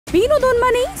বিনোদন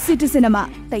মানেই city cinema,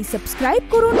 তাই সাবস্ক্রাইব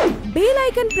করুন, বেল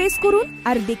আইকন প্রেস করুন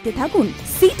আর দেখতে থাকুন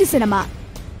সিটি সিনেমা।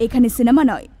 এখানে সিনেমা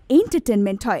নয়,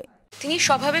 এন্টারটেনমেন্ট হয়। তিনি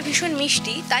স্বভাবে ভীষণ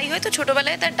মিষ্টি, তাই হয়তো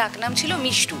ছোটবেলায় তার ডাকনাম ছিল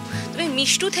মিষ্টু। তবে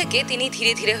মিষ্টু থেকে তিনি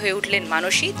ধীরে ধীরে হয়ে উঠলেন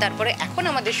মানসী, তারপরে এখন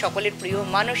আমাদের সকলের প্রিয়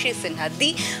মানসী সিনহা দি।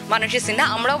 মানসী সিনহা,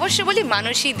 আমরা অবশ্য বলি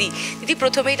মানসী দি। দিদি,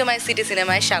 প্রথমেই তোমায় সিটি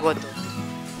সিনেমায় স্বাগত।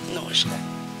 নমস্কার।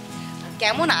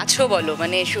 কেমন আছো বলো?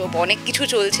 মানে অনেক কিছু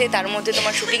চলছে, তার মধ্যে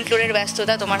তোমার শুটিং ফ্লোরের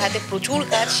ব্যস্ততা, তোমার হাতে প্রচুর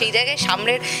কাজ, সেই জায়গায়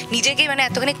সামনের নিজেকে মানে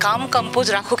এতখানি কাম কম্পোজ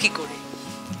রাখো কি করে?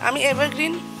 আমি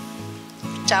এভারগ্রিন,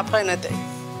 চাপ হয় না তাই।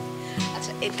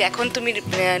 আচ্ছা, এখন তুমি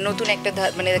নতুন একটা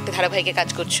ধারাবাহিকে কাজ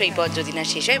করছো, এই পথ যদি না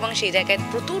শেষ হয়, এবং সেই জায়গায়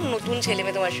প্রচুর নতুন ছেলে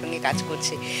মেয়ে তোমার সঙ্গে কাজ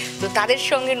করছে। তো তাদের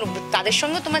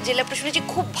সঙ্গে তোমার জেলা প্রশাসনে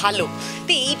খুব ভালো।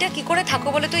 তো এইটা কি করে থাকো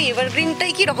বলো তো?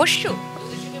 এভারগ্রিনটাই কি রহস্য?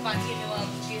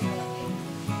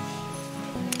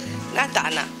 না, তা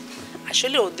না।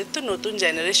 আসলে ওদের তো নতুন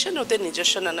জেনারেশন, ওদের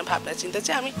নিজস্ব নানা ভাবনা চিন্তা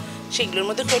আছে, আমি সেগুলোর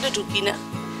মধ্যে খুব একটা ঢুকি না।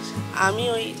 আমি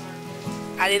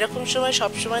আর এরকম সময়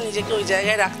সবসময় নিজেকে ওই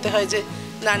জায়গায় রাখতে হয় যে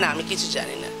না আমি কিছু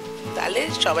জানি না, তাহলে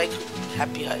সবাই খুব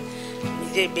হ্যাপি হয়।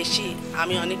 নিজে বেশি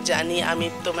আমি অনেক জানি, আমি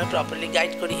তোমায় প্রপারলি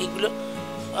গাইড করি, এগুলো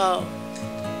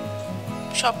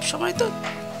সব সময় তো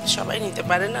সবাই নিতে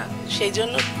পারে না। সেই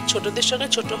জন্য ছোটদের সঙ্গে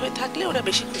ছোট হয়ে থাকলে ওরা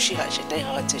বেশি খুশি হয়, সেটাই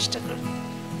হওয়ার চেষ্টা করি।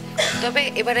 তবে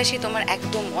এবার আসি তোমার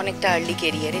একদম অনেকটা আর্লি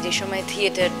ক্যারিয়ারে, যে সময়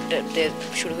থিয়েটার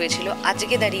শুরু হয়েছিল।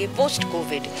 আজকে দাঁড়িয়ে পোস্ট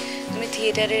কোভিড তুমি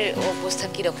থিয়েটারের অবস্থা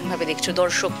কীরকমভাবে দেখছো?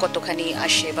 দর্শক কতখানি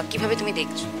আসে বা কীভাবে তুমি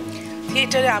দেখছো?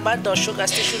 থিয়েটারে আবার দর্শক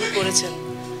আসতে শুরু করেছেন।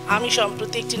 আমি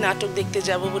সম্প্রতি একটি নাটক দেখতে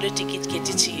যাব বলে টিকিট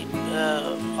কেটেছি।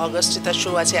 অগস্টে তার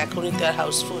শো আছে, এখনই তার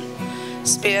হাউসফুল।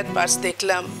 স্পেয়ার পার্টস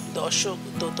দেখলাম, দর্শক,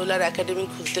 দোতলার একাডেমি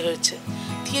খুলতে হয়েছে।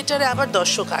 থিয়েটারে আবার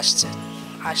দর্শক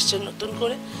আসছে নতুন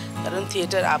করে, কারণ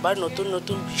থিয়েটার আবার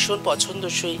নতুন ভীষণ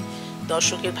পছন্দসই,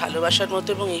 দর্শকের ভালোবাসার মতো,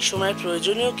 এবং এই সময়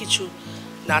প্রয়োজনীয় কিছু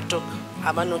নাটক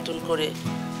আবার নতুন করে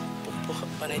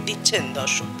মানে দিচ্ছেন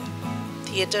দর্শকদের।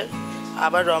 থিয়েটার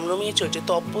আবার রমরমিয়ে চলছে,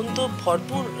 তো অত্যন্ত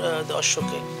ভরপুর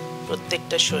দর্শকের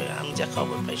প্রত্যেকটা শোয়ে। আমি যা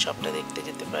খবর পাই সবটা দেখতে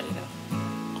যেতে পারি না,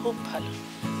 খুব ভালো।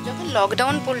 যখন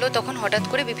লকডাউন পড়লো তখন হঠাৎ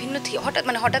করে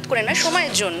হঠাৎ করে না,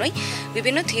 সময়ের জন্যই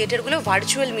বিভিন্ন থিয়েটারগুলো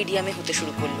ভার্চুয়াল মিডিয়ামে হতে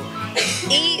শুরু করলো।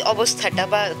 এই অবস্থাটা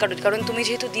বা কারণ তুমি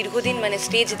যেহেতু দীর্ঘদিন মানে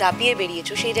স্টেজ দাপিয়ে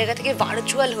বেরিয়েছো, সেই জায়গা থেকে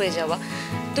ভার্চুয়াল হয়ে যাওয়া,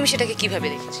 তুমি সেটাকে কিভাবে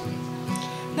দেখছো?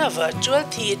 না, ভার্চুয়াল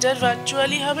থিয়েটার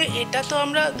ভার্চুয়ালি হবে, এটা তো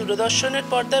আমরা দূরদর্শনের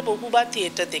পর্দায় বহুবার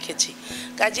থিয়েটার দেখেছি।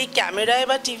 কাজেই ক্যামেরায়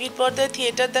বা টিভির পর্দায়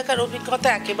থিয়েটার দেখার অভিজ্ঞতা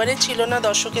একেবারে ছিল না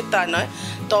দর্শকের, তা নয়।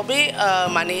 তবে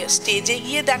মানে স্টেজে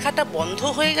গিয়ে দেখাটা বন্ধ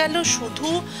হয়ে গেল, শুধু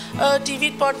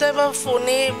টিভির পর্দায় বা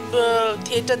ফোনে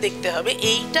থিয়েটার দেখতে হবে,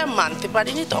 এইটা মানতে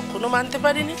পারিনি, তখনও মানতে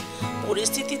পারিনি।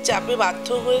 পরিস্থিতির চাপে বাধ্য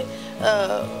হয়ে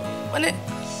মানে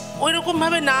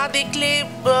ওইরকমভাবে না দেখলে,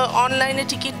 অনলাইনে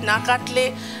টিকিট না কাটলে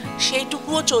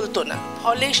সেইটুকুও চলতো না,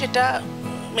 ফলে সেটা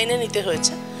মেনে নিতে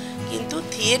হয়েছে। কিন্তু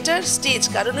থিয়েটার স্টেজ,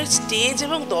 কারণ ওই স্টেজ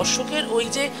এবং দর্শকের ওই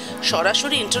যে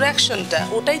সরাসরি ইন্টারাকশনটা,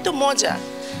 ওটাই তো মজা।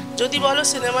 যদি বলো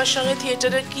সিনেমার সঙ্গে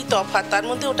থিয়েটারের কী তফাৎ, তার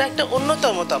মধ্যে ওটা একটা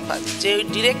অন্যতম তফাৎ, যে ওই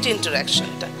ডিরেক্ট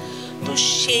ইন্টারাকশনটা। তো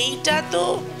সেইটা তো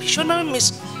ভীষণভাবে মিস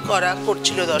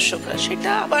করছিল দর্শকরা,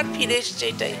 সেটা আবার ফিরে এসছে,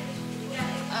 এটাই।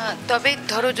 তবে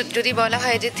ধরো যদি বলা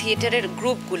হয় যে থিয়েটারের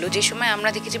গ্রুপগুলো, যে সময় আমরা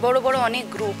দেখেছি বড় বড় অনেক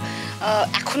গ্রুপ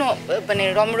এখনও মানে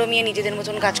রমরমিয়ে নিজেদের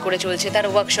মতন কাজ করে চলছে, তার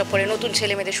ওয়ার্কশপ করে নতুন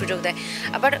ছেলে মেয়েদের সুযোগ দেয়।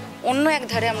 আবার অন্য এক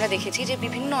ধারে আমরা দেখেছি যে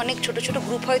বিভিন্ন অনেক ছোট ছোট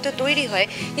গ্রুপ হয়তো তৈরি হয়,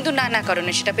 কিন্তু নানা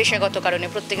কারণে, সেটা পেশাগত কারণে,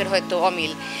 প্রত্যেকের হয়তো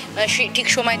অমিল, সে ঠিক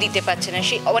সময় দিতে পারছে না,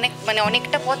 সে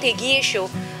অনেকটা পথ এগিয়ে এসেও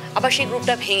আবার সেই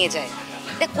গ্রুপটা ভেঙে যায়।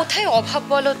 কোথায় অভাব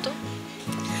বলো তো?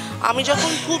 আমি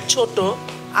যখন খুব ছোট,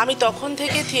 আমি তখন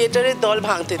থেকে থিয়েটারের দল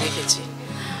ভাঙতে দেখেছি।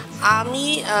 আমি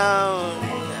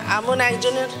এমন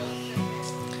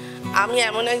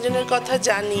একজনের কথা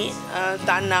জানি,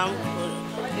 তার নাম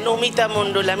নমিতা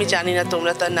মণ্ডল। আমি জানি না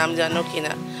তোমরা তার নাম জানো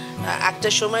কিনা। একটা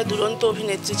সময় দুরন্ত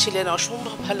অভিনেত্রী ছিলেন,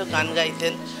 অসম্ভব ভালো গান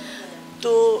গাইতেন।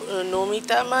 তো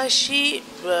নমিতা মাসি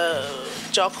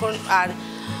যখন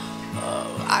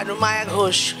আর মায়া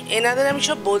ঘোষ, এনাদের আমি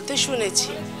সব বলতে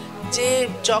শুনেছি যে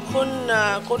যখন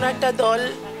কোনো একটা দল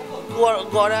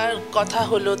গড়ার কথা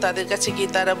হলো, তাদের কাছে গিয়ে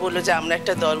তারা বললো যে আমরা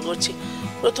একটা দল করছি,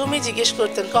 প্রথমেই জিজ্ঞেস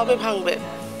করতেন কবে ভাঙবে।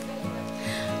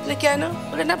 কেন?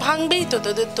 বলে না, ভাঙবেই তো,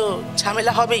 তোদের তো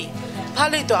ঝামেলা হবেই,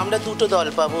 ভালোই তো, আমরা দুটো দল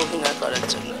পাবো অভিনয় করার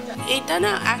জন্য। এইটা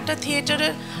না একটা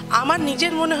থিয়েটারের, আমার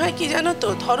নিজের মনে হয় কি জানো তো,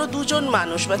 ধরো দুজন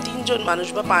মানুষ বা তিনজন মানুষ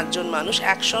বা পাঁচজন মানুষ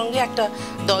একসঙ্গে একটা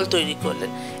দল তৈরি করলেন।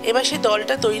 এবার সেই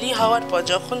দলটা তৈরি হওয়ার পর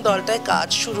যখন দলটায় কাজ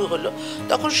শুরু হলো,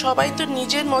 তখন সবাই তো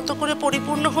নিজের মতো করে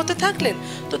পরিপূর্ণ হতে থাকলেন।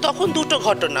 তো তখন দুটো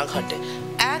ঘটনা ঘটে।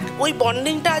 এক, ওই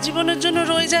বন্ডিংটা আজীবনের জন্য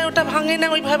রয়ে যায়, ওটা ভাঙে না,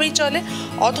 ওইভাবেই চলে।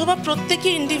 অথবা প্রত্যেকে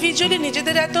ইন্ডিভিজুয়ালি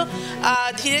নিজেদের এত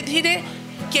ধীরে ধীরে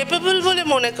কেপেবল বলে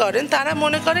মনে করেন, তারা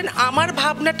মনে করেন আমার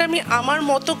ভাবনাটা আমি আমার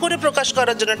মতো করে প্রকাশ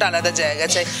করার জন্য একটা আলাদা জায়গা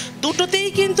চাই। দুটোতেই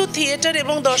কিন্তু থিয়েটার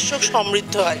এবং দর্শক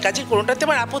সমৃদ্ধ হয়, কাজে কোনোটাতে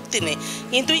আমার আপত্তি নেই,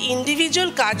 কিন্তু ইন্ডিভিজুয়াল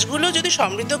কাজগুলো যদি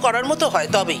সমৃদ্ধ করার মতো হয়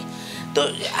তবেই। তো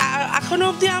এখনও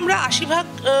অবধি আমরা 80%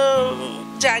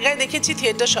 জায়গায় দেখেছি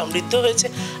থিয়েটার সমৃদ্ধ হয়েছে।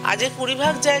 আজ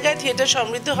 20% জায়গায় থিয়েটার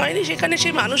সমৃদ্ধ হয়নি, সেখানে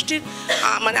সেই মানুষটির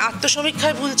মানে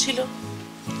আত্মসমীক্ষায় ভুল ছিল।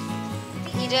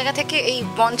 এই জায়গা থেকে এই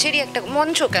মঞ্চেরই একটা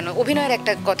মঞ্চ কেন, অভিনয়ের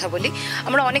একটা কথা বলি।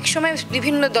 আমরা অনেক সময়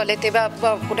বিভিন্ন দলেতে বা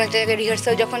কোনো একটা জায়গায়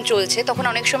রিহার্সাল যখন চলছে, তখন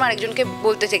অনেক সময় আরেকজনকে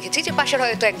বলতে দেখেছি যে পাশের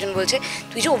হয়তো একজন বলছে,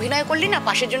 তুই যে অভিনয় করলি না,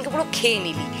 পাশের জনকে পুরো খেয়ে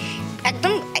নিলি,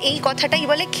 একদম এই কথাটাই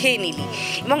বলে, খেয়ে নিলি।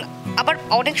 এবং আবার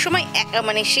অনেক সময়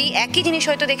মানে সেই একই জিনিস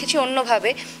হয়তো দেখেছি অন্যভাবে,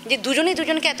 যে দুজনেই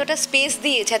দুজনকে এতটা স্পেস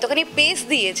দিয়েছে, এতখানি পেস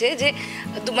দিয়েছে যে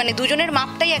মানে দুজনের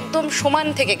মাপটাই একদম সমান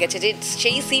থেকে গেছে, যে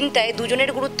সেই সিনটায়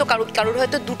দুজনের গুরুত্ব কারুর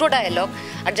হয়তো 2টো ডায়ালগ,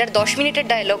 আর যার 10 মিনিটের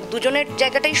ডায়ালগ, দুজনের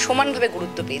জায়গাটাই সমানভাবে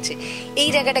গুরুত্ব পেয়েছে। এই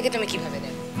জায়গাটাকে তুমি কিভাবে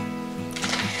দেখো?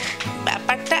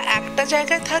 ব্যাপারটা একটা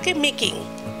জায়গায় থাকে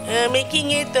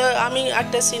মেকিংয়ে। তো আমি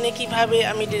একটা সিনে কীভাবে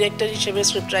আমি ডিরেক্টর হিসেবে,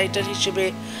 স্ক্রিপ্ট রাইটার হিসেবে,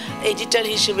 এডিটার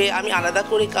হিসেবে আমি আলাদা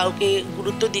করে কাউকে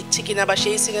গুরুত্ব দিচ্ছি কিনা, বা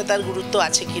সেই সিনে তার গুরুত্ব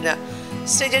আছে কিনা,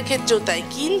 স্টেজের ক্ষেত্রেও তাই।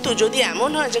 কিন্তু যদি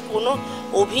এমন হয় যে কোনো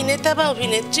অভিনেতা বা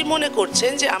অভিনেত্রী মনে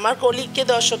করছেন যে আমার কলিগকে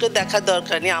দর্শকের দেখার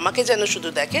দরকার নেই, আমাকে যেন শুধু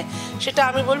দেখে, সেটা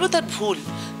আমি বলবো তার ভুল।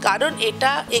 কারণ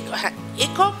এটা হ্যাঁ,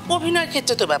 একক অভিনয়ের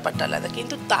ক্ষেত্রে তো ব্যাপারটা আলাদা,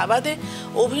 কিন্তু তা বাদে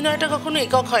অভিনয়টা কখনো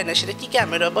একক হয় না, সেটা কি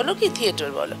ক্যামেরা বলো কি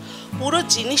থিয়েটার বলো। পুরো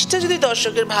জিনিসটা যদি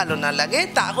দর্শকের ভালো না লাগে,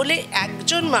 তাহলে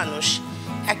একজন মানুষ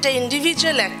একটা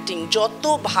ইন্ডিভিজুয়াল অ্যাক্টিং যত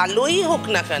ভালোই হোক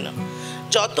না কেন,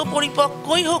 যত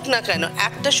পরিপক্কই হোক না কেন,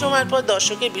 একটা সময়ের পর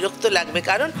দর্শকের বিরক্ত লাগবে।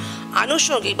 কারণ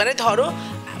আনুষঙ্গিক, মানে ধরো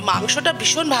মাংসটা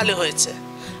ভীষণ ভালো হয়েছে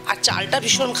আর চালটা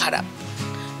ভীষণ খারাপ,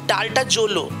 ডালটা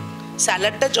জলো,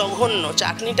 স্যালাডটা জঘন্য,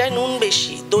 চাটনিটায় নুন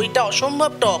বেশি, দইটা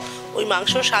অসম্ভব টক, ওই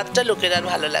মাংসর স্বাদটা লোকের আর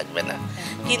ভালো লাগবে না।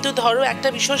 কিন্তু ধরো একটা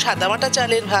ভীষণ সাদামাটা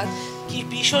চালের ভাত, কি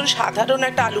ভীষণ সাধারণ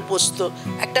একটা আলু পোস্ত,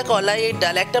 একটা কলাইয়ের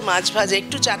ডাল, একটা মাছ ভাজা,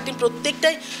 একটু চাটনি,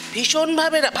 প্রত্যেকটাই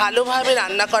ভীষণভাবে ভালোভাবে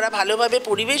রান্না করা, ভালোভাবে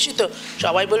পরিবেশিত,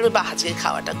 সবাই বলবে বাহ, আজকের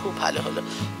খাওয়াটা খুব ভালো হলো।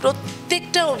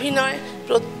 প্রত্যেকটা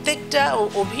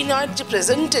অভিনয়ের যে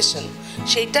প্রেজেন্টেশন,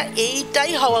 সেটা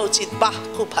এইটাই হওয়া উচিত, বাহ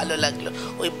খুব ভালো লাগলো।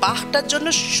 ওই বাহটার জন্য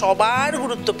সবার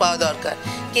গুরুত্ব পাওয়া দরকার।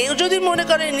 কেউ যদি মনে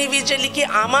করে ইন্ডিভিজুয়ালি কি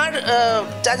আমার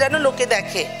যা যেন লোকে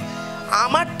দেখে,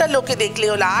 আমারটা লোকে দেখলে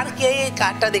হলো, আর কে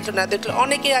কারটা দেখলো না দেখলো।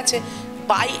 অনেকে আছে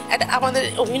আমাদের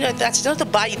অভিনয়তে আছে জানো তো,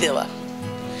 বাই দেওয়া,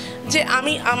 যে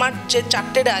আমার যে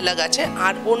 4টে ডায়লগ আছে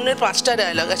আর অন্যের 5টা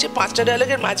ডায়লগ আছে, 5টা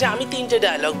ডায়লগের মাঝে আমি 3টে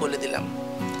ডায়লগ বলে দিলাম,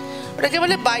 ওটাকে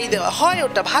বলে বাই দেওয়া। হয়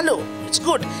ওটা ভালো, ইটস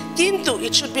গুড, কিন্তু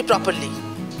ইট শুড বি প্রপারলি।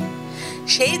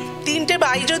 সেই 3টে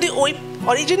বাই যদি ওই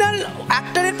অরিজিনাল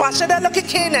অ্যাক্টরের 5টা ডায়লগকে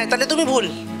খেয়ে নেয়, তাহলে তুমি ভুল।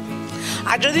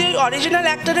 আর যদি ওই অরিজিনাল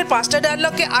অ্যাক্টরের 5টা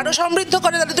ডায়লগকে আরও সমৃদ্ধ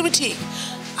করে, তাহলে তুমি ঠিক।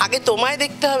 আগে তোমায়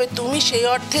দেখতে হবে তুমি সেই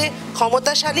অর্থে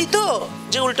ক্ষমতাশালী তো,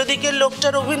 যে উল্টো দিকের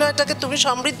লোকটার অভিনয়টাকে তুমি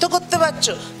সমৃদ্ধ করতে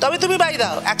পারছো, তবে তুমি বাই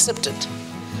দাও, অ্যাকসেপ্টেড।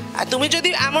 আর তুমি যদি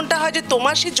এমনটা হয় যে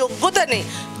তোমার সেই যোগ্যতা নেই,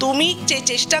 তুমি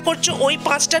চেষ্টা করছো ওই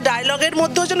 5টা ডায়লগের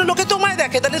মধ্যেও যেন লোকে তোমায়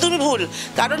দেখে, তাহলে তুমি ভুল।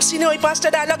 কারণ সিনে ওই 5টা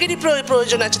ডায়লগেরই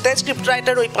প্রয়োজন আছে, তাই স্ক্রিপ্ট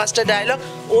রাইটার ওই 5টা ডায়লগ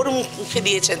ওর মুখে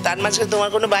দিয়েছেন, তার মাঝখানে তোমার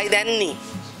কোনো বাই দেননি।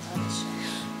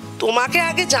 তোমাকে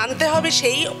আগে জানতে হবে,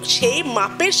 সেই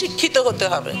মাপের শিক্ষিত হতে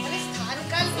হবে।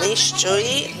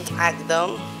 নিশ্চয়ই, একদম।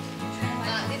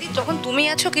 দিদি, যখন তুমি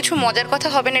আছো কিছু মজার কথা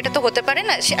হবে না, এটা তো হতে পারে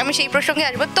না, আমি সেই প্রসঙ্গে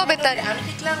আসবো। তবে তার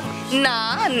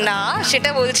না সেটা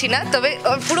বলছি না, তবে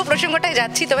পুরো প্রসঙ্গটাই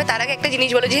যাচ্ছি। তবে তার আগে একটা জিনিস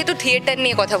বলো, যেহেতু থিয়েটার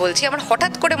নিয়ে কথা বলছি, আমার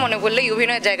হঠাৎ করে মনে পড়লো এই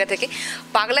অভিনয়ের জায়গা থেকে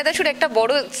পাগলা দাশুর একটা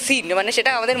বড় সিন, মানে সেটা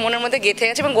আমাদের মনের মধ্যে গেঁথে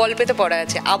আছে এবং গল্পেতে পড়া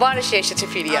আছে, আবার সে এসেছে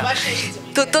ফিরিয়ে।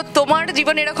 তো তোমার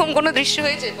জীবনে এরকম কোনো দৃশ্য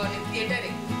হয়েছে থিয়েটারে,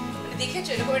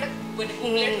 দেখেছো এরকম একটা?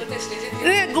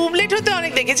 গুবলেট হতে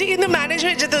অনেক দেখেছি, কিন্তু ম্যানেজ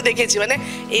হয়ে যেতেও দেখেছি, মানে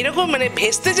এরকম মানে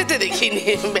ভেস্তে যেতে দেখিনি।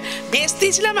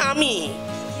 ভেস্তেই ছিলাম আমি।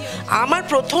 আমার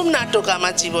প্রথম নাটক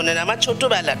আমার জীবনের, আমার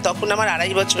ছোটোবেলার, তখন আমার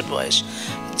 2.5 বছর বয়স,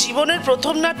 জীবনের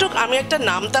প্রথম নাটক। আমি একটা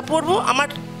নামতা পড়বো, আমার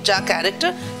যা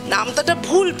ক্যারেক্টার, নামতাটা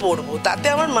ভুল পড়বো, তাতে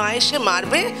আমার মা এসে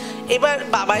মারবে। এবার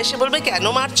বাবা এসে বলবে কেন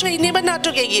মারছো, এই নিয়ে এবার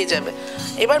নাটক এগিয়ে যাবে।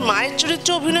 এবার মায়ের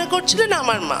চরিত্রে অভিনয় করছিলেন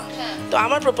আমার মা, তো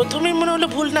আমার প্রথমেই মনে হলো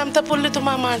ভুল নামতা পড়লে তো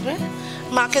মা মারবে,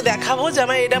 মাকে দেখাবো যে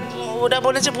আমার ওরা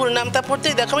বলেছে ভুল নামতা পড়তে,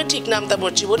 দেখো আমি ঠিক নামতা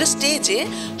পড়ছি বলে স্টেজে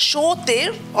শোতে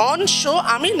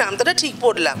আমি নামতাটা ঠিক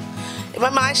পড়লাম।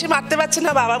 এবার মা এসে মারতে পারছে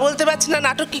না, বাবা বলতে পারছে না,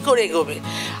 নাটক কী করে এগোবে।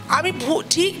 আমি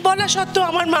ঠিক বলা সত্ত্বেও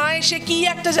আমার মা এসে কি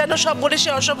একটা যেন সব বলে সে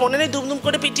অসব মনে নেই দুমদুম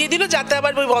করে পিটিয়ে দিল, যাতে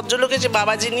আবার ওই ভদ্রলোক এসে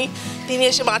বাবা যিনি তিনি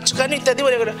এসে মারছো কেন ইত্যাদি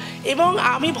বলে গেল। এবং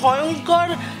আমি ভয়ঙ্কর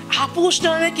হাপুস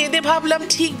নয়নে কেঁদে ভাবলাম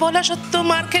ঠিক বলা সত্ত্বেও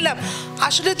মার খেলাম।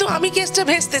 আসলে তো আমি কেসটা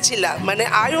ভেস্তেছিলাম, মানে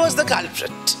আই ওয়াজ দ্য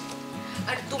কালপ্রিট।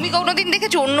 আর তুমি কোনোদিন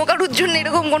দেখেছো অন্য কারোর জন্য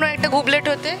এরকম কোনো একটা গুবলেট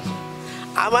হতে?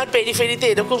 আমার পেরিফেরিতে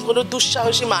এরকম কোনো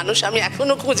দুঃসাহসী মানুষ আমি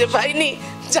এখনো খুঁজে পাইনি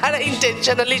যারা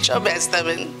ইন্টেনশনালি সব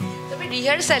ব্যস্তাবেন। তবে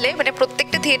রিহার্সালে, মানে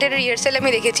প্রত্যেকটা থিয়েটারের রিহার্সালে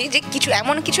আমি দেখেছি যে কিছু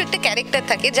এমন কিছু একটা ক্যারেক্টার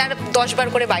থাকে যার 10 বার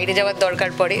করে বাইরে যাওয়ার দরকার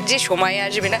পড়ে, যে সময়ে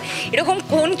আসবে না। এরকম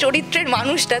কোন চরিত্রের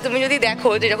মানুষটা তুমি যদি দেখো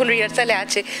যে যখন রিহার্সালে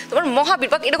আছে তোমার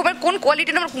মহাবিরক্ত, এরকমের কোন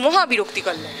কোয়ালিটি আমার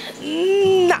মহাবিরক্তিকর লাগে?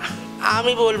 না,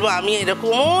 আমি বলবো আমি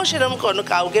এরকমও সেরকম কোনো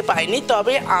কাউকে পাইনি।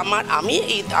 তবে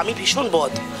আমি ভীষণ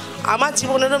বদ। আমার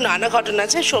জীবনেরও নানা ঘটনা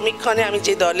আছে। সমীক্ষণে আমি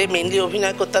যে দলে মেনলি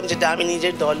অভিনয় করতাম, যেটা আমি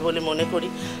নিজের দল বলে মনে করি,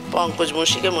 পঙ্কজ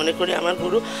মুন্সিকে মনে করি আমার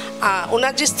গুরু,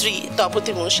 ওনার যে স্ত্রী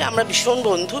তপতী মুন্সি, আমরা ভীষণ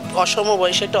বন্ধু, অসম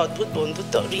বয়সে একটা অদ্ভুত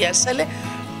বন্ধুত্ব। রিহার্সালে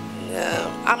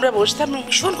আমরা বসতাম,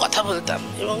 ভীষণ কথা বলতাম,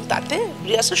 এবং তাতে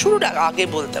রিহার্সাল শুরুর আগে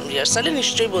বলতাম, রিহার্সালে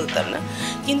নিশ্চয়ই বলতাম না,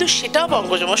 কিন্তু সেটাও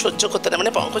পঙ্কজমা সহ্য করতে না।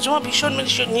 মানে পঙ্কজমা ভীষণ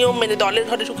নিয়ম মেনে দলের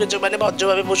ঘরে ঢুকেছে, মানে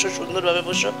ভদ্রভাবে বসো, সুন্দরভাবে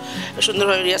বসো,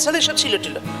 সুন্দরভাবে রিহার্সাল এসব ছিল।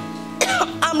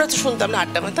 আমরা তো শুনতাম না,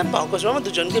 আড্ডা মারতাম। পঙ্কজ মামা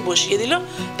দুজনকে বসিয়ে দিল,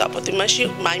 তপতী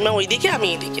মাইমা ওইদিকে, আমি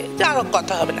এইদিকে, আর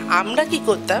কথা হবে না। আমরা কি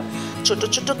করতাম, ছোট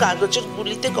ছোট কাগজের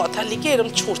গুলিতে কথা লিখে এরকম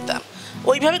ছুঁড়তাম,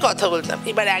 ওইভাবে কথা বলতাম।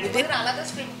 এবার একদিন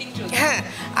হ্যাঁ,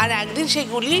 আর একদিন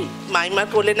সেগুলি মাইমার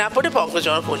কোলে না পড়ে পঙ্কজ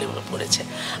মামার কোলে পড়েছে।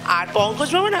 আর পঙ্কজ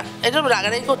মামা না এরকম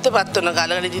রাগারাগি করতে পারতো না,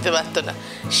 গালাগালি দিতে পারতো না।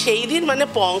 সেই দিন মানে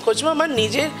পঙ্কজ মামা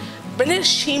নিজের মানে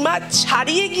সীমা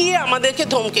ছাড়িয়ে গিয়ে আমাদেরকে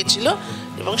ধমকেছিল,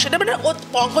 এবং সেটা মানে ও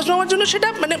পঙ্কজ মামার জন্য সেটা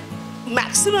মানে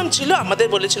ম্যাক্সিমাম ছিল। আমাদের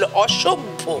বলেছিল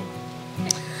অসভ্য,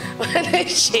 মানে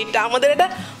সেটা আমাদের একটা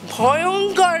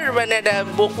ভয়ঙ্কর মানে একটা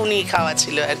বকুনি খাওয়া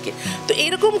ছিল আর কি। তো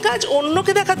এরকম কাজ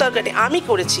অন্যকে দেখা দরকার নেই, আমি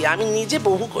করেছি, আমি নিজে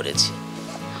বহু করেছি,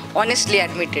 অনেস্টলি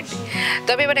অ্যাডমিটেড।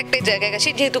 তবে এবার একটা জায়গায় গেছি,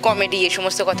 যেহেতু কমেডি এই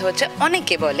সমস্ত কথা হচ্ছে,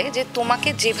 অনেকে বলে যে তোমাকে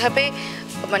যেভাবে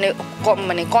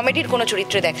মানে কমেডির কোনো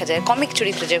চরিত্রে দেখা যায়, কমিক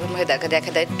চরিত্রে যেভাবে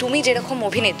দেখা দেয়, তুমি যেরকম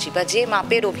অভিনেত্রী বা যে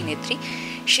মাপের অভিনেত্রী,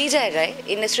 সেই জায়গায়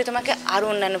ইন্ডাস্ট্রি তোমাকে আরও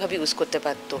অন্যান্যভাবে ইউজ করতে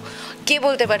পারতো। কে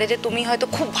বলতে পারে যে তুমি হয়তো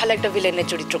খুব ভালো একটা ভিলেনের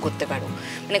চরিত্র করতে পারো,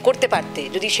 মানে করতে পারতে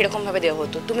যদি সেরকমভাবে দেওয়া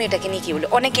হতো। তুমি এটাকে নিয়ে কী বলো?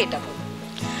 অনেকে এটা বলো।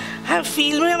 হ্যাঁ,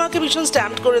 ফিল্মে আমাকে ভীষণ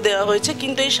স্ট্যাম্প করে দেওয়া হয়েছে,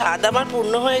 কিন্তু এই স্বাদ আমার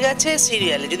পূর্ণ হয়ে গেছে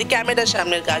সিরিয়ালে। যদি ক্যামেরার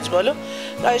সামনের কাজ বলো,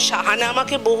 শাহানা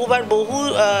আমাকে বহুবার বহু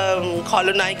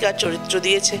খলনায়িকার চরিত্র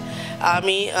দিয়েছে।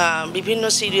 আমি বিভিন্ন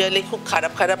সিরিয়ালে খুব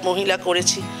খারাপ খারাপ মহিলা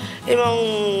করেছি, এবং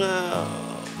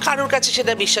কারোর কাছে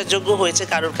সেটা বিশ্বাসযোগ্য হয়েছে,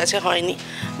 কারোর কাছে হয়নি,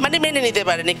 মানে মেনে নিতে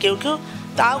পারেনি কেউ কেউ।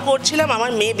 তাও করছিলাম।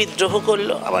 আমার মেয়ে বিদ্রোহ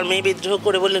করলো, আমার মেয়ে বিদ্রোহ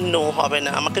করে বললে নো, হবে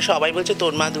না, আমাকে সবাই বলছে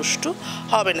তোর মা দুষ্টু,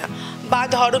 হবে না। বা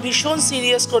ধরো ভীষণ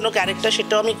সিরিয়াস কোনো ক্যারেক্টার,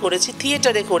 সেটাও আমি করেছি,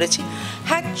 থিয়েটারে করেছি।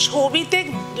 হ্যাঁ, ছবিতে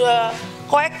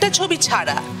কয়েকটা ছবি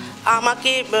ছাড়া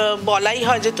আমাকে বলাই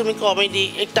হয় যে তুমি কমেডি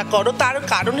একটা করো। তার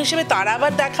কারণ হিসেবে তারা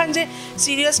আবার দেখান যে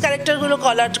সিরিয়াস ক্যারেক্টারগুলো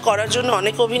করার জন্য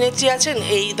অনেক অভিনেত্রী আছেন,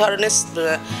 এই ধরনের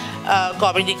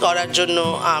কমেডি করার জন্য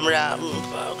আমরা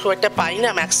খুব একটা পাই না,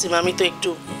 ম্যাক্সিমামই তো একটু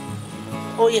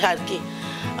ওই আর কি।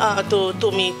 তো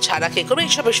তুমি ছাড়া কে করবে,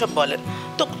 এসব বলেন।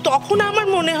 তো তখন আমার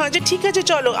মনে হয় যে ঠিক আছে,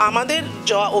 চলো, আমাদের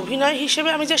অভিনয় হিসেবে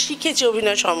আমি যা শিখেছি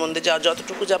অভিনয় সম্বন্ধে,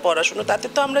 যতটুকু যা পড়াশুনো, তাতে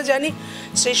তো আমরা জানি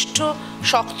শ্রেষ্ঠ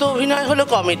শক্ত অভিনয় হলো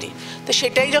কমেডি। তো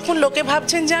সেটাই যখন লোকে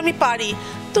ভাবছেন যে আমি পারি,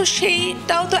 তো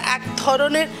সেইটাও তো এক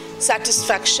ধরনের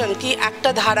স্যাটিসফ্যাকশন, কি একটা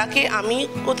ধারাকে আমি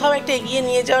কোথাও একটা এগিয়ে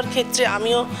নিয়ে যাওয়ার ক্ষেত্রে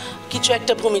আমিও কিছু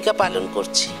একটা ভূমিকা পালন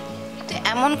করছি।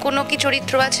 এমন কোনো কি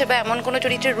চরিত্র আছে বা এমন কোনো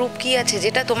চরিত্রের রূপ কি আছে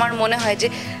যেটা তোমার মনে হয় যে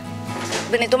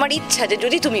মানে তোমার ইচ্ছা যে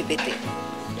যদি তুমি পেতে?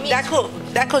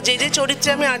 দেখো যে চরিত্রে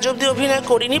আমি আজ অব্দি অভিনয়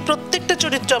করিনি, প্রত্যেকটা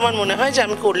চরিত্র আমার মনে হয় যে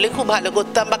আমি করলে খুব ভালো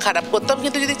করতাম বা খারাপ করতাম,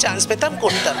 কিন্তু যদি চান্স পেতাম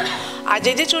করতাম। আর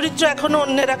যে চরিত্র এখনো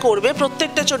অন্যেরা করবে,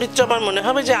 প্রত্যেকটা চরিত্র আমার মনে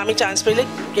হবে যে আমি চান্স পেলে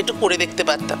একটু করে দেখতে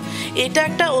পারতাম। এটা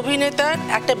একটা অভিনেতার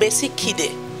একটা বেসিক খিদে।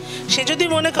 সে যদি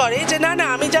মনে করে যে না না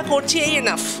আমি যা করছি এই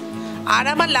এনাফ, আর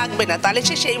আমার লাগবে না, তাহলে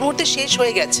সে সেই মুহূর্তে শেষ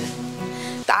হয়ে গেছে।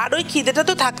 তার ওই খিদেটা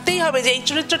তো থাকতেই হবে যে এই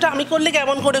চরিত্রটা আমি করলে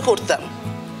কেমন করে করতাম,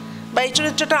 বা এই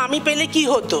চরিত্রটা আমি পেলে কি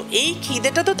হতো, এই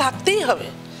খিদেটা তো থাকতেই হবে।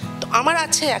 তো আমার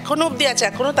আছে, এখনো অবধি আছে,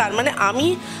 এখনো। তার মানে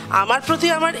আমার প্রতি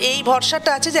আমার এই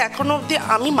ভরসাটা আছে যে এখনো অবধি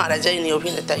আমি মারা যাইনি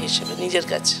অভিনেতা হিসেবে নিজের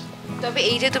কাছে। তবে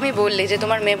এই যে তুমি বললে যে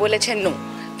তোমার মেয়ে বলেছে নো,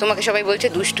 তোমাকে সবাই বলছে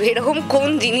দুষ্টু, এরকম কোন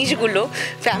জিনিসগুলো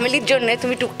ফ্যামিলির জন্য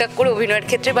তুমি টুকটাক করে অভিনয়ের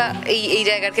ক্ষেত্রে বা এই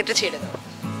জায়গার ক্ষেত্রে ছেড়ে দাও?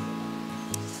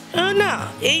 না,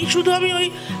 এই শুধু আমি ওই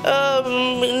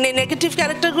নেগেটিভ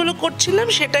ক্যারেক্টারগুলো করছিলাম,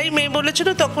 সেটাই মেয়ে বলেছিল,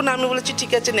 তখন আমি বলেছি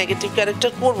ঠিক আছে নেগেটিভ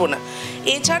ক্যারেক্টার করবো না।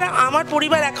 এছাড়া আমার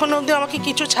পরিবার এখনও অবধি আমাকে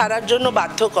কিছু ছাড়ার জন্য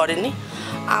বাধ্য করেনি।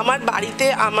 আমার বাড়িতে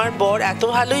আমার বর এত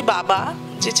ভালোই বাবা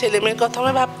যে ছেলে মেয়ের কথা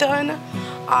আমার ভাবতে হয় না।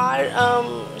 আর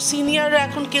সিনিয়র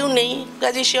এখন কেউ নেই,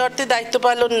 কাজে সে অর্থে দায়িত্ব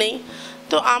পালন নেই।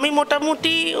 তো আমি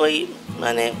মোটামুটি ওই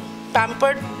মানে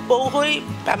প্যাম্পার্ড বউ হয়ে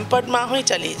প্যাম্পার্ড মা হয়ে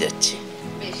চালিয়ে যাচ্ছি।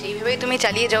 বেশ, এইভাবেই তুমি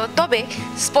চালিয়ে যাও। তবে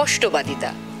স্পষ্টবাদিতা,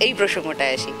 এই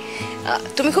প্রসঙ্গটায় আসি।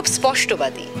 তুমি খুব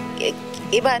স্পষ্টবাদী।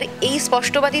 এবার এই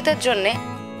স্পষ্টবাদিতার জন্যে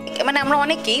মানে আমরা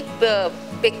অনেকেই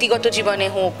ব্যক্তিগত জীবনে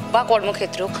হোক বা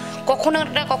কর্মক্ষেত্রে হোক কখনো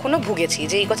না কখনো ভুগেছি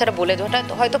যে এই কথাটা বলে দেওয়াটা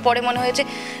হয়তো পরে মনে হয়েছে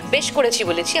বেশ করেছি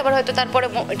বলেছি, আবার হয়তো তারপরে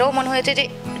এটাও মনে হয়েছে যে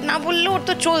না বললেও ওর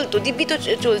তো চলতো, দিব্যি তো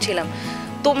চলছিলাম।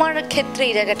 তোমার ক্ষেত্রে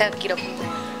এই জায়গাটা কীরকম?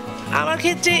 আমার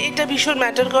ক্ষেত্রে এটা ভীষণ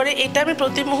ম্যাটার করে। এটা আমি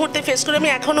প্রতি মুহূর্তে ফেস করে আমি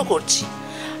এখনও করছি।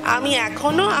 আমি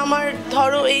এখনও আমার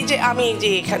ধরো এই যে আমি যে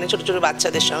এখানে ছোটো ছোটো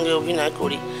বাচ্চাদের সঙ্গে অভিনয়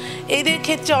করি, এদের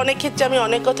ক্ষেত্রে অনেক ক্ষেত্রে আমি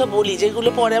অনেক কথা বলি যেগুলো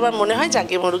পরে আমার মনে হয়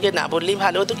জাগে মরুকে না বললেই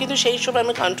ভালো হতো, কিন্তু সেই সময়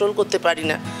আমি কন্ট্রোল করতে পারি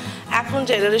না। এখন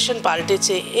জেনারেশন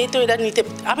পাল্টেছে, এই তো এরা নিতে,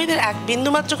 আমি এদের এক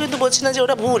বিন্দুমাত্র কিন্তু বলছি না যে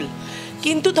ওরা ভুল,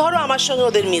 কিন্তু ধরো আমার সঙ্গে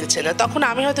ওদের মিলছে না, তখন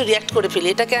আমি হয়তো রিয়্যাক্ট করে ফেলি,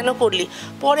 এটা কেন করলি।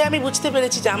 পরে আমি বুঝতে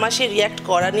পেরেছি যে আমার সেই রিয়্যাক্ট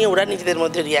করা নিয়ে ওরা নিজেদের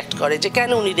মধ্যে রিয়্যাক্ট করে, যে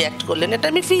কেন উনি রিয়্যাক্ট করলেন, এটা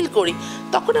আমি ফিল করি।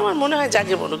 তখন আমার মনে হয়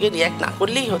জাগে মনুকে রিয়্যাক্ট না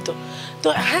করলেই হতো। তো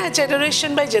হ্যাঁ,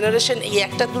 জেনারেশন বাই জেনারেশন এই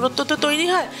একটা দূরত্ব তো তৈরি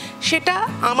হয়, সেটা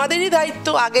আমাদেরই দায়িত্ব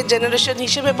আগের জেনারেশন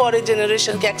হিসেবে পরের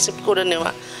জেনারেশনকে অ্যাকসেপ্ট করে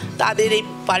নেওয়া, তাদের এই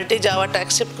পাল্টে যাওয়াটা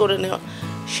অ্যাকসেপ্ট করে নেওয়া,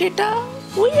 সেটা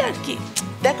ওই আর কি।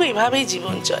 দেখো এভাবেই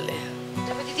জীবন চলে।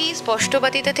 দিদি,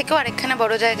 স্পষ্টবাদিতা থেকেও আরেকখানা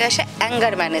বড় জায়গায় আসে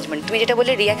অ্যাঙ্গার ম্যানেজমেন্ট। তুমি যেটা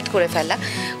বলে রিয়্যাক্ট করে ফেলা,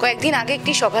 কয়েকদিন আগে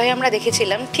একটি সভায় আমরা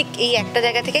দেখেছিলাম ঠিক এই একটা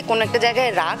জায়গা থেকে কোনো একটা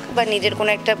জায়গায় রাগ বা নিজের কোনো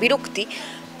একটা বিরক্তি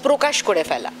প্রকাশ করে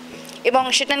ফেলা, এবং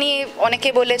সেটা নিয়ে অনেকে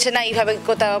বলেছে না এইভাবে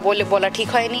কথা বলা ঠিক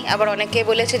হয়নি, আবার অনেকে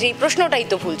বলেছে যে এই প্রশ্নটাই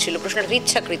তো ভুল ছিল, প্রশ্নটা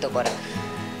ইচ্ছাকৃত করা।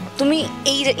 তুমি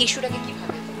এই ইস্যুটাকে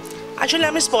কীভাবে? আসলে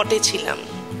আমি স্পটে ছিলাম,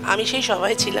 আমি সেই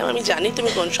সভায় ছিলাম, আমি জানি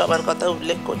তুমি কোন সভার কথা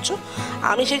উল্লেখ করছো,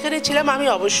 আমি সেখানে ছিলাম। আমি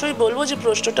অবশ্যই বলবো যে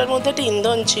প্রশ্নটার মধ্যে একটা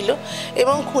ইন্ধন ছিল,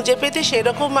 এবং খুঁজে পেতে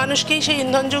সেরকম মানুষকেই সেই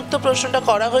ইন্ধনযুক্ত প্রশ্নটা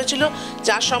করা হয়েছিল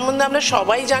যার সম্বন্ধে আমরা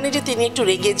সবাই জানি যে তিনি একটু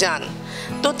রেগে যান।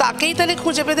 তো তাকেই তাহলে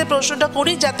খুঁজে পেতে প্রশ্নটা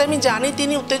করি, যাতে আমি জানি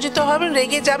তিনি উত্তেজিত হবেন,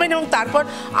 রেগে যাবেন, এবং তারপর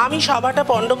আমি সভাটা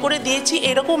পণ্ড করে দিয়েছি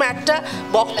এরকম একটা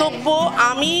বক্তব্য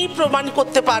আমি প্রমাণ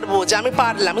করতে পারবো যে আমি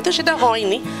পারলাম। তো সেটা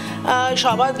হয়নি,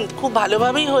 সভা খুব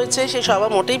ভালোভাবেই হয়েছে, সেই সভা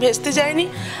মোটেই ভেস্তে যায়নি।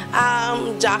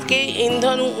 যাকে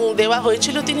ইন্ধন দেওয়া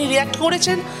হয়েছিল তিনি রিয়্যাক্ট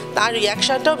করেছেন, তার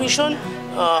রিয়াকশানটাও ভীষণ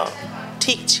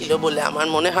ঠিক ছিল বলে আমার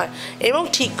মনে হয়, এবং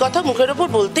ঠিক কথা মুখের ওপর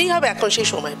বলতেই হবে এখন সেই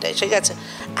সময়টা এসে গেছে।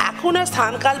 এখন আর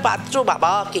স্থানকাল পাত্র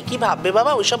বাবা কে কী ভাববে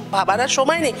বাবা, ওইসব ভাবার আর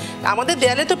সময় নেই, আমাদের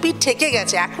দেয়ালে তো পিঠ ঠেকে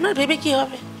গেছে, এখন আর ভেবে কী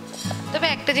হবে। তবে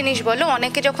একটা জিনিস বলো,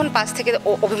 অনেকে যখন পাশ থেকে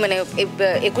মানে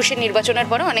 21-এর নির্বাচনের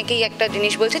পরে অনেকেই একটা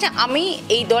জিনিস বলছে যে আমি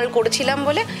এই দল করেছিলাম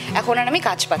বলে এখন আর আমি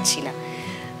কাজ পাচ্ছি না।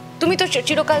 তুমি তো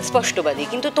চিরকাল স্পষ্টবাদী,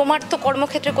 কিন্তু তোমার তো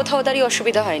কর্মক্ষেত্রে কোথাও দাঁড়িয়ে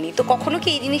অসুবিধা হয়নি, তো কখনো কি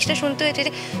এই জিনিসটা শুনতে হয়েছে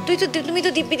যে তুমি তো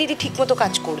দিব্যি দিদি ঠিক মতো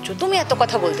কাজ করছো, তুমি এত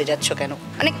কথা বলতে যাচ্ছ কেন?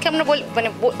 অনেককে আমরা মানে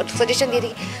সাজেশন দিয়ে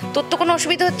দিই, তোর তো কোনো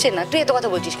অসুবিধা হচ্ছে না, তুই এত কথা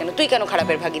বলছিস কেন, তুই কেন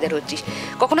খারাপের ভাগিদার হচ্ছিস?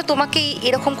 কখনো তোমাকে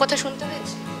এরকম কথা শুনতে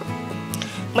হয়েছে?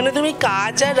 মানে তুমি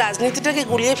কাজ আর রাজনীতিটাকে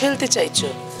গুলিয়ে ফেলতে চাইছো?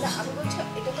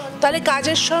 তাহলে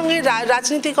কাজের সঙ্গে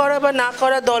রাজনীতি করা বা না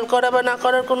করা, দল করা বা না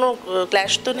করার কোনো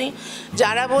ক্ল্যাশ তো নেই।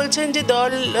 যারা বলছেন যে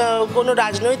দল কোনো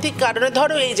রাজনৈতিক কারণে,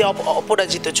 ধরো এই যে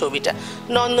অপরাজিত ছবিটা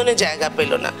নন্দনে জায়গা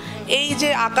পেল না, এই যে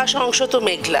আকাশ অংশ তো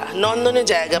মেঘলা নন্দনে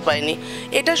জায়গা পায়নি,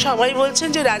 এটা সবাই বলছেন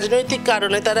যে রাজনৈতিক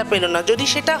কারণে তারা পেল না। যদি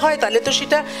সেটা হয় তাহলে তো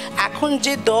সেটা এখন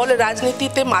যে দল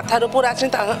রাজনীতিতে মাথার ওপর আছেন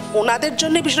ওনাদের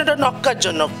জন্য বিষয়টা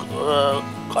নক্কারজনক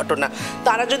ঘটনা।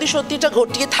 তারা যদি সত্যি এটা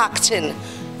ঘটিয়ে থাকছেন,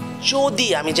 যদি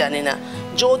আমি জানি না,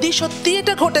 যদি সত্যি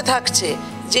এটা ঘটে থাকছে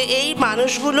যে এই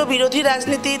মানুষগুলো বিরোধী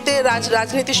রাজনীতিতে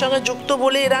রাজনীতির সঙ্গে যুক্ত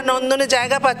বলে এরা নন্দনে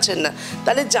জায়গা পাচ্ছেন না,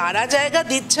 তাহলে যারা জায়গা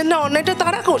দিচ্ছেন না অন্যায়টা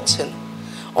তারা করছেন,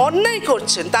 অন্যায়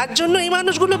করছেন, তার জন্য এই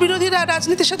মানুষগুলো বিরোধীরা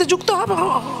রাজনীতির সাথে যুক্ত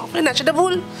হবে না, সেটা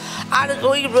ভুল। আর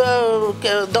ওই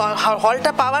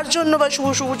হলটা পাওয়ার জন্য বা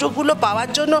সুযোগগুলো পাওয়ার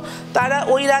জন্য তারা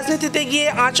ওই রাজনীতিতে গিয়ে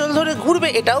আঁচল ধরে ঘুরবে,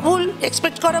 এটাও ভুল,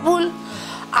 এক্সপেক্ট করা ভুল।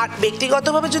 আর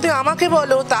ব্যক্তিগতভাবে যদি আমাকে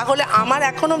বলো, তাহলে আমার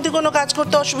এখন অবধি কোনো কাজ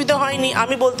করতে অসুবিধা হয়নি।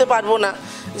 আমি বলতে পারবো না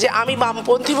যে আমি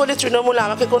বামপন্থী বলে তৃণমূল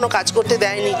আমাকে কোনো কাজ করতে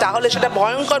দেয়নি, তাহলে সেটা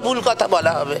ভয়ঙ্কর ভুল কথা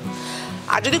বলা হবে।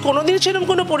 আর যদি কোনোদিন সেরকম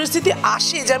কোনো পরিস্থিতি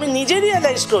আসে যে আমি নিজে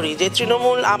রিয়েলাইজ করি যে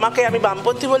তৃণমূল আমাকে, আমি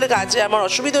বামপন্থী বলে কাজে আমার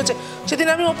অসুবিধা হচ্ছে, সেদিন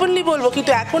আমি ওপেনলি বলবো।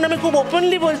 কিন্তু এখন আমি খুব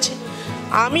ওপেনলি বলছি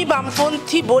আমি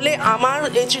বামপন্থী বলে আমার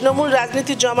এই তৃণমূল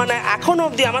রাজনীতির জমানায় এখন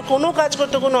অবধি আমার কোনো কাজ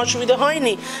করতে কোনো অসুবিধা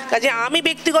হয়নি। কাজে আমি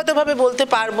ব্যক্তিগতভাবে বলতে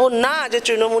পারবো না যে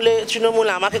তৃণমূল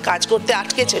আমাকে কাজ করতে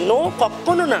আটকেছে। নো,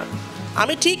 কখনো না।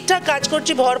 আমি ঠিকঠাক কাজ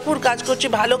করছি, ভরপুর কাজ করছি,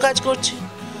 ভালো কাজ করছি।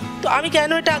 তো আমি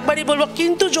কেন এটা একবারই বলবো?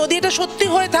 কিন্তু যদি এটা সত্যি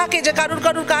হয়ে থাকে যে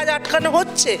কারুর কাজ আটকানো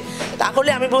হচ্ছে, তাহলে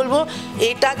আমি বলবো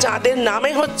এটা যাদের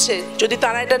নামে হচ্ছে, যদি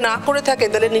তারা এটা না করে থাকে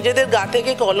তাহলে নিজেদের গা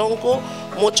থেকে কলঙ্ক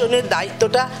মোচনের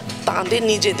দায়িত্বটা তাদের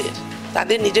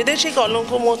নিজেদের সেই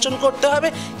কলঙ্ক মোচন করতে হবে।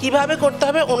 কিভাবে করতে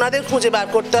হবে ওনাদের খুঁজে বার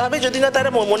করতে হবে, যদি না তারা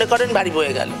মনে করেন বাড়ি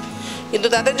বয়ে গেল। কিন্তু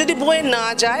তাদের যদি বয়ে না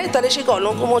যায় তাহলে সেই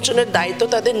কলঙ্ক মোচনের দায়িত্ব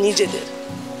তাদের নিজেদের।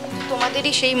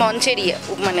 তোমাদেরই সেই মঞ্চেরই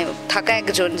মানে থাকা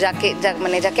একজন যাকে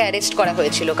অ্যারেস্ট করা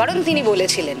হয়েছিল, কারণ তিনি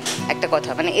বলেছিলেন একটা কথা,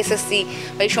 মানে এসএসসি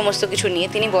বা এই সমস্ত কিছু নিয়ে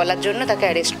তিনি বলার জন্য তাকে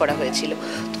অ্যারেস্ট করা হয়েছিল।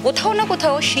 কোথাও না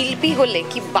কোথাও শিল্পী হলে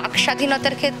কি বাক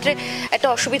স্বাধীনতার ক্ষেত্রে একটা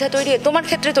অসুবিধা তৈরি হয়? তোমার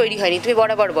ক্ষেত্রে তৈরি হয়নি, তুমি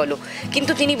বরাবর বলো,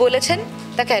 কিন্তু তিনি বলেছেন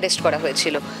তাকে অ্যারেস্ট করা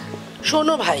হয়েছিল।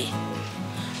 শোনো ভাই,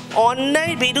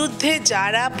 অন্যায়ের বিরুদ্ধে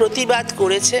যারা প্রতিবাদ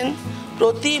করেছেন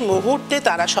প্রতি মুহূর্তে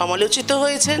তারা সমালোচিত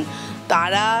হয়েছেন,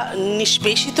 তারা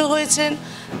নিষ্পেষিত হয়েছেন,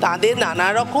 তাদের নানা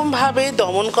রকমভাবে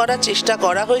দমন করার চেষ্টা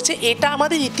করা হয়েছে। এটা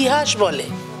আমাদের ইতিহাস বলে।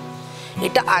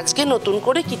 এটা আজকে নতুন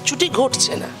করে কিচ্ছুটি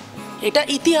ঘটছে না, এটা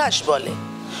ইতিহাস বলে।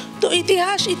 তো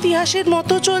ইতিহাসের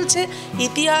মতো চলছে,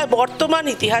 বর্তমান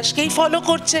ইতিহাসকেই ফলো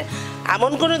করছে।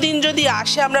 এমন কোনো দিন যদি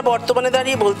আসে আমরা বর্তমানে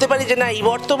দাঁড়িয়ে বলতে পারি যে না, এই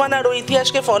বর্তমান আর ওই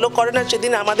ইতিহাসকে ফলো করে না,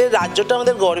 সেদিন আমাদের রাজ্যটা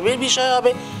আমাদের গর্বের বিষয়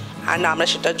হবে। আর না, আমরা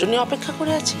সেটার জন্য অপেক্ষা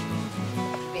করে আছি।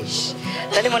 বেশ,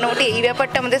 তাহলে মোটামুটি এই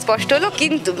ব্যাপারটা আমাদের স্পষ্ট হলো।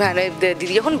 কিন্তু মানে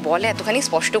দিদি যখন বলে, এতখানি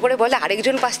স্পষ্ট করে বলে,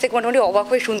 আরেকজন পাশ থেকে মোটামুটি অবাক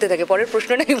হয়ে শুনতে থাকে। পরের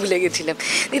প্রশ্নটা আমি ভুলে গেছিলাম।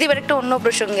 দিদি, এবার একটা অন্য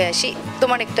প্রসঙ্গে আসি,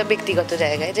 তোমার একটা ব্যক্তিগত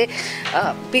জায়গায়, যে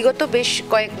বিগত বেশ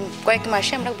কয়েক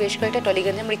মাসে আমরা বেশ কয়েকটা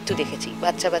টলিগঞ্জে মৃত্যু দেখেছি।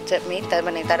 বাচ্চা মেয়ে, তার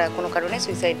মানে তারা কোনো কারণে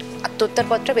আত্মহত্যার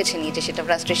পথটা বেছে নিয়েছে। সেটা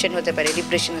ফ্রাস্ট্রেশন হতে পারে,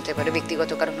 ডিপ্রেশন হতে পারে, ব্যক্তিগত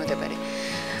কারণ হতে পারে।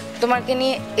 তোমাকে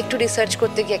নিয়ে একটু রিসার্চ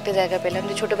করতে গিয়ে একটা জায়গা পেলাম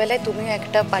যে ছোটোবেলায় তুমিও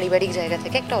একটা পারিবারিক জায়গা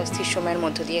থেকে একটা অস্থির সময়ের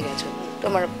মধ্য দিয়ে গেছো।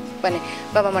 তোমার মানে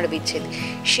বাবা মার বিচ্ছেদ।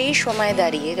 সেই সময়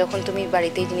দাঁড়িয়ে যখন তুমি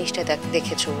বাড়িতে এই জিনিসটা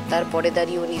দেখেছো, তারপরে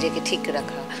দাঁড়িয়েও নিজেকে ঠিক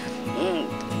রাখা,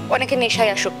 অনেকে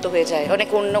নেশায় আসক্ত হয়ে যায়,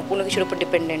 অনেকে অন্য কোনো কিছুর উপর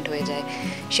ডিপেন্ডেন্ট হয়ে যায়,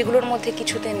 সেগুলোর মধ্যে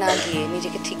কিছুতে না গিয়ে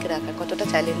নিজেকে ঠিক রাখা কতটা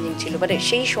চ্যালেঞ্জিং ছিল? মানে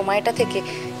সেই সময়টা থেকে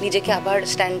নিজেকে আবার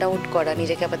স্ট্যান্ড আউট করা,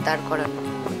 নিজেকে আবার দাঁড় করানো।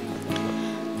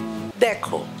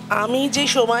 দেখো, আমি যে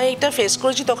সময় এটা ফেস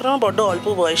করেছি তখন আমার বড্ড অল্প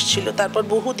বয়স ছিল। তারপর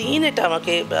বহুদিন এটা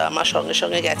আমার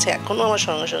সঙ্গে গেছে, এখনও আমার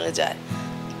সঙ্গে যায়,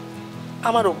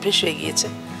 আমার অভ্যেস হয়ে গিয়েছে।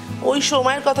 ওই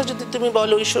সময়ের কথা যদি তুমি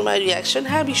বলো, ওই সময়ের রিয়াকশন,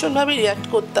 হ্যাঁ ভীষণভাবে রিয়াক্ট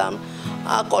করতাম,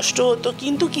 কষ্ট হতো।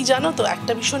 কিন্তু কি জানো তো,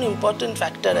 একটা ভীষণ ইম্পর্টেন্ট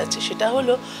ফ্যাক্টর আছে, সেটা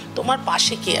হলো তোমার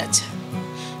পাশে কে আছে।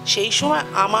 সেই সময়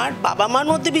আমার বাবা মার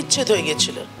মধ্যে বিচ্ছেদ হয়ে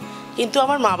গেছিল, কিন্তু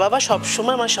আমার মা বাবা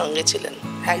সবসময় আমার সঙ্গে ছিলেন।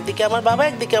 একদিকে আমার বাবা,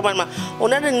 একদিকে আমার মা।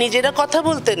 ওনারা নিজেরা কথা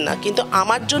বলতেন না, কিন্তু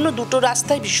আমার জন্য দুটো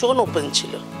রাস্তায় ভীষণ ওপেন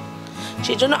ছিল।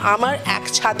 সেই জন্য আমার এক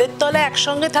ছাদের তলায়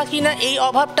একসঙ্গে থাকি না, এই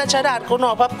অভাবটা ছাড়া আর কোনো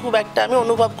অভাব খুব একটা আমি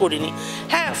অনুভব করিনি।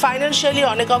 হ্যাঁ, ফাইন্যান্সিয়ালি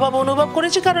অনেক অভাব অনুভব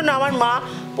করেছি, কারণ আমার মা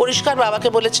পরিষ্কার বাবাকে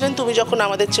বলেছিলেন তুমি যখন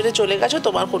আমাদের ছেড়ে চলে গেছো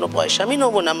তোমার কোনো পয়সা আমি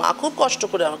নেবো না। মা খুব কষ্ট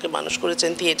করে আমাকে মানুষ করেছেন,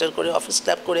 থিয়েটার করে, অফিস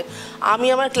স্টাফ করে। আমি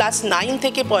আমার ক্লাস 9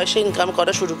 থেকে পয়সা ইনকাম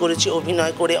করা শুরু করেছি,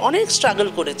 অভিনয় করে, অনেক স্ট্রাগল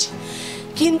করেছি।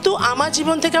 কিন্তু আমার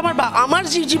জীবন থেকে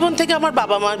আমার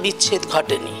বাবা মার বিচ্ছেদ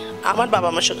ঘটেনি, আমার বাবা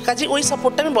মার সঙ্গে। কাজে ওই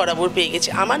সাপোর্টটা আমি বরাবর পেয়ে গেছি।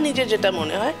 আমার নিজের যেটা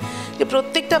মনে হয় যে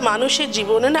প্রত্যেকটা মানুষের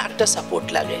জীবনে না একটা সাপোর্ট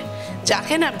লাগে,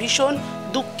 যাকে না ভীষণ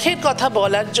দুঃখের কথা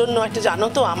বলার জন্য একটা, জানো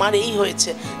তো আমার এই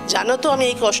হয়েছে, জানো তো আমি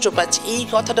এই কষ্ট পাচ্ছি, এই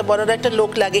কথাটা বলার একটা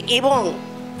লোক লাগে। এবং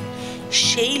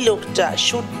সেই লোকটা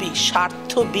শুড বি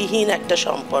স্বার্থবিহীন একটা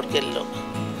সম্পর্কের লোক।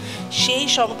 সেই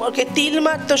সম্পর্কে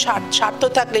তিলমাত্র স্বার্থ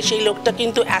থাকলে সেই লোকটা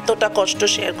কিন্তু এতটা কষ্ট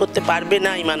শেয়ার করতে পারবে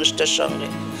না এই মানুষটার সঙ্গে।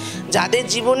 যাদের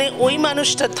জীবনে ওই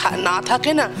মানুষটা না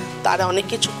থাকে না, তারা অনেক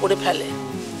কিছু করে ফেলে,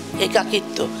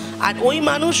 একাকিত্ব। আর ওই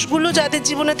মানুষগুলো যাদের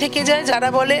জীবনে থেকে যায়, যারা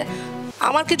বলে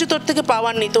আমার কিছু তোর থেকে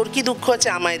পাওয়ার নেই, তোর কি দুঃখ আছে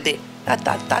আমায় দে, আর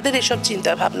তাদের এসব চিন্তা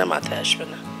ভাবনা মাথায় আসবে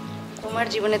না। তোমার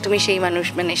জীবনে তুমি সেই মানুষ,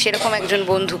 মানে সেরকম একজন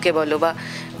বন্ধুকে বলো বা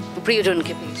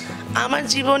প্রিয়জনকে পেয়েছো? আমার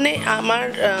জীবনে আমার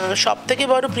সব থেকে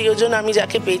বড় প্রিয়জন আমি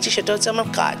যাকে পেয়েছি সেটা হচ্ছে আমার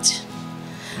কাজ।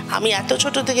 আমি এত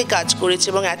ছোট থেকে কাজ করেছি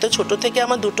এবং এত ছোট থেকে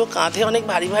আমার দুটো কাঁধে অনেক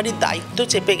ভারী ভারী দায়িত্ব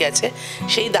চেপে গেছে।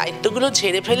 সেই দায়িত্বগুলো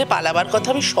ঝেড়ে ফেলে পালাবার কথা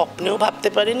আমি স্বপ্নেও ভাবতে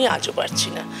পারিনি, আজও পারছি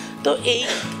না। তো এই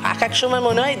এক সময়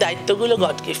মনে হয় এই দায়িত্বগুলো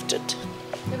গড গিফটেড।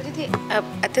 দিদি,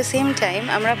 অ্যাট দ্য সেম টাইম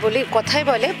আমরা বলি, কথায়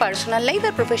বলে পার্সোনাল লাইফ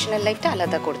আর প্রফেশনাল লাইফটা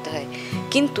আলাদা করতে হয়,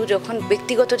 কিন্তু যখন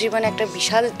ব্যক্তিগত জীবনে একটা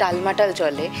বিশাল টালমাটাল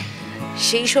চলে,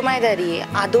 সেই সময় দাঁড়িয়ে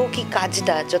আদৌ কি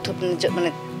কাজটা মানে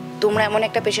তোমরা এমন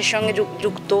একটা পেশার সঙ্গে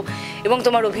যুক্ত এবং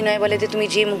তোমার অভিনয় বলে যে তুমি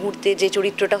যে মুহূর্তে যে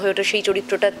চরিত্রটা হয়ে ওঠো সেই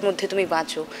চরিত্রটার মধ্যে তুমি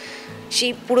বাঁচো,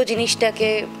 সেই পুরো জিনিসটাকে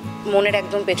মনের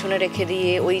একদম পেছনে রেখে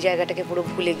দিয়ে ওই জায়গাটাকে পুরো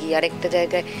ভুলে গিয়ে আরেকটা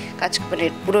জায়গায় কাজ মানে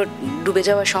পুরো ডুবে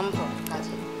যাওয়া সম্ভব?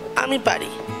 আমি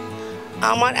পারি।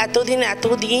 আমার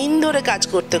এতদিন ধরে কাজ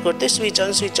করতে করতে সুইচ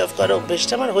অন সুইচ অফ করার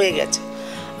অভ্যেসটা আমার হয়ে গেছে।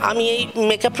 আমি এই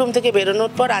মেকআপ রুম থেকে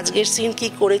বেরোনোর পর আজকের সিন কী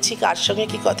করেছি, কার সঙ্গে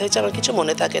কী কথা হয়েছে, আমার কিছু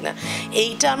মনে থাকে না।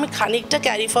 এইটা আমি খানিকটা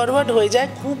ক্যারি ফরওয়ার্ড হয়ে যায়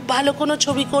খুব ভালো কোনো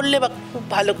ছবি করলে বা খুব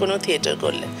ভালো কোনো থিয়েটার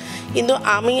করলে, কিন্তু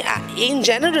আমি ইন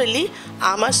জেনারেলি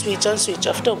আমার সুইচ অন সুইচ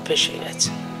অফটা অভ্যেস হয়ে গেছে।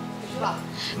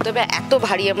 তবে এত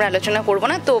ভারী আমরা আলোচনা করবো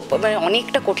না তো, মানে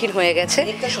অনেকটা কঠিন হয়ে গেছে,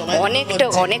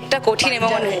 অনেকটা কঠিন এবং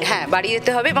হ্যাঁ বাড়ি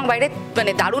যেতে হবে এবং বাইরে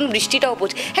মানে দারুণ বৃষ্টিটাও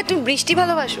পড়ছে। হ্যাঁ তুমি বৃষ্টি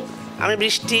ভালোবাসো? আমি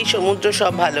বৃষ্টি সমুদ্র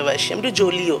সব ভালোবাসি, আমি একটু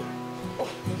জলীয়,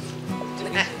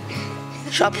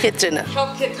 সব ক্ষেত্রে না। সব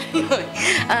ক্ষেত্রে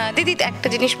দিদি একটা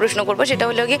জিনিস প্রশ্ন করবো, সেটা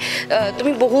হলো গিয়ে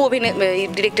তুমি বহু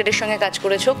ডিরেক্টরের সঙ্গে কাজ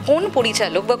করেছো, কোন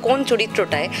পরিচালক বা কোন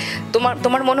চরিত্রটায়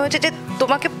তোমার মনে হয়েছে যে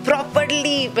তোমাকে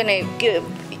প্রপারলি মানে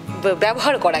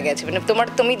ব্যবহার করা গেছে, মানে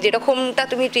তুমি যেরকমটা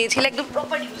তুমি চেয়েছিলে একদম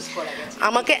প্রপারলি ইউজ করা গেছে?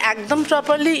 আমাকে একদম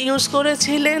প্রপারলি ইউজ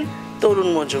করেছিলেন তরুণ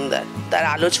মজুমদার তার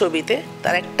আলো ছবিতে।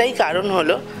 তার একটাই কারণ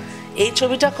হলো এই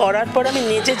ছবিটা করার পর আমি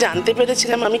নিজে জানতে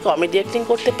পেরেছিলাম আমি কমেডি অ্যাক্টিং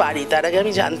করতে পারি। তার আগে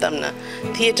আমি জানতাম না,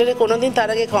 থিয়েটারে কোনোদিন তার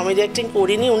আগে কমেডি অ্যাক্টিং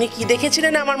করিনি। উনি কী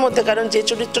দেখেছিলেন আমার মধ্যে, কারণ যে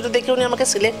চরিত্রটা দেখে উনি আমাকে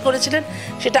সিলেক্ট করেছিলেন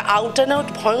সেটা আউট অ্যান্ড আউট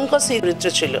ভয়ঙ্কর চরিত্র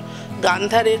ছিল।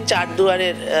 গান্ধারের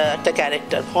চারদুয়ারের একটা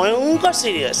ক্যারেক্টার, ভয়ঙ্কর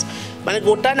সিরিয়াস, মানে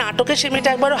গোটা নাটকে সে মেয়েটা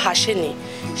একবারও হাসেনি।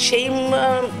 সেই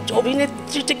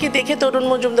অভিনেত্রীটিকে দেখে তরুণ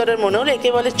মজুমদারের মনে হলো একে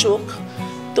বলে চোখ।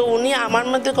 তো উনি আমার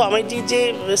মধ্যে কমেডি যে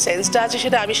সেন্সটা আছে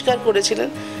সেটা আবিষ্কার করেছিলেন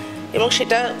এবং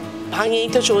সেটা ভাঙিয়েই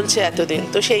তো চলছে এতদিন।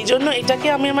 তো সেই জন্য এটাকে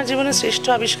আমি আমার জীবনের শ্রেষ্ঠ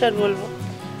আবিষ্কার বলবো।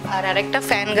 আর আরেকটা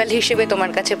ফ্যান গার্ল হিসেবে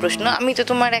তোমার কাছে প্রশ্ন, আমি তো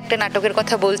তোমার একটা নাটকের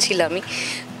কথা বলছিলামই,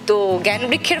 তো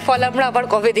জ্ঞানবৃক্ষের ফল আমরা আবার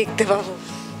কবে দেখতে পাবো?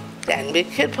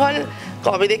 জ্ঞানবৃক্ষের ফল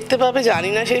কবে দেখতে পাবে জানি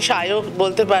না, সেই সায়ক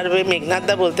বলতে পারবে,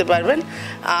 মেঘনাথদা বলতে পারবেন।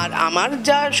 আর আমার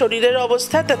যা শরীরের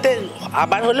অবস্থা তাতে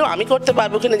আবার হলেও আমি করতে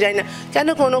পারবো কিনা জানি না। কেন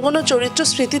কোনো চরিত্র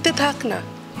স্মৃতিতে থাক না,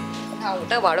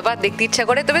 ওটা বারবার দেখতে ইচ্ছা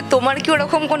করে। তবে তোমার কি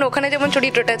ওরকম কোন, ওখানে যেমন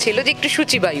চরিত্রটা ছিল যে একটু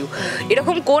সূচিবায়ু,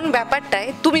 এরকম কোন ব্যাপারটায়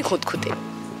তুমি খুঁতখুঁতে?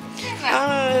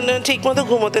 ঠিক মতো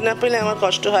ঘুমোতে না পেলে আমার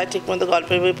কষ্ট হয়, ঠিক মতো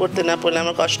গল্পের বই পড়তে না পেলে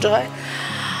আমার কষ্ট হয়,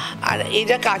 আর এই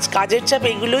যা কাজের চাপ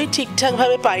এগুলোই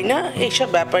ঠিকঠাকভাবে পাই না, এইসব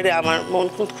ব্যাপারে আমার মন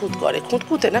খুঁতখুত করে।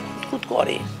 খুঁতখুঁতে না, খুঁতখুত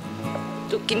করে।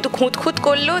 তো কিন্তু খুঁতখুত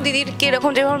করলেও দিদির কি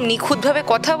এরকম যেমন নিখুঁতভাবে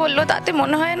কথা বললো তাতে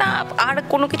মনে হয় না আর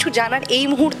কোনো কিছু জানার এই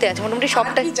মুহূর্তে আছে? মোটামুটি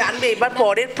সবটাই জানবে। এবার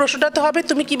পরের প্রশ্নটা তো হবে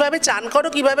তুমি কিভাবে চান করো,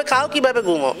 কিভাবে খাও, কিভাবে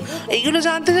ঘুমো, এইগুলো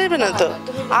জানতে চাইবে না তো?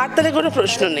 আর তাহলে কোনো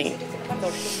প্রশ্ন নেই।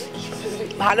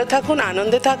 ভালো থাকুন,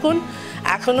 আনন্দে থাকুন।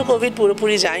 এখনও কোভিড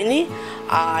পুরোপুরি যায়নি।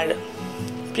 আর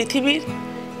পৃথিবীর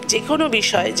যে কোনো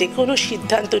বিষয়, যে কোনো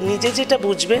সিদ্ধান্ত নিজে যেটা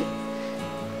বুঝবেন,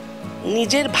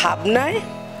 নিজের ভাবনায়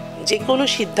যে কোনো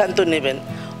সিদ্ধান্ত নেবেন,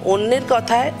 অন্যের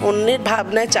কথায় অন্যের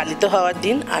ভাবনায় চালিত হওয়ার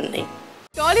দিন আর নেই।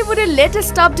 টলিউডের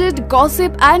latest update,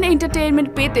 gossip and entertainment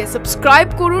পেতে সাবস্ক্রাইব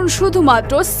করুন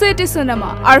শুধুমাত্র সিটি সিনেমা,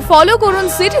 আর ফলো করুন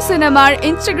সিটি সিনেমার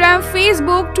Instagram,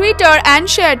 Facebook, Twitter and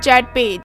share chat page.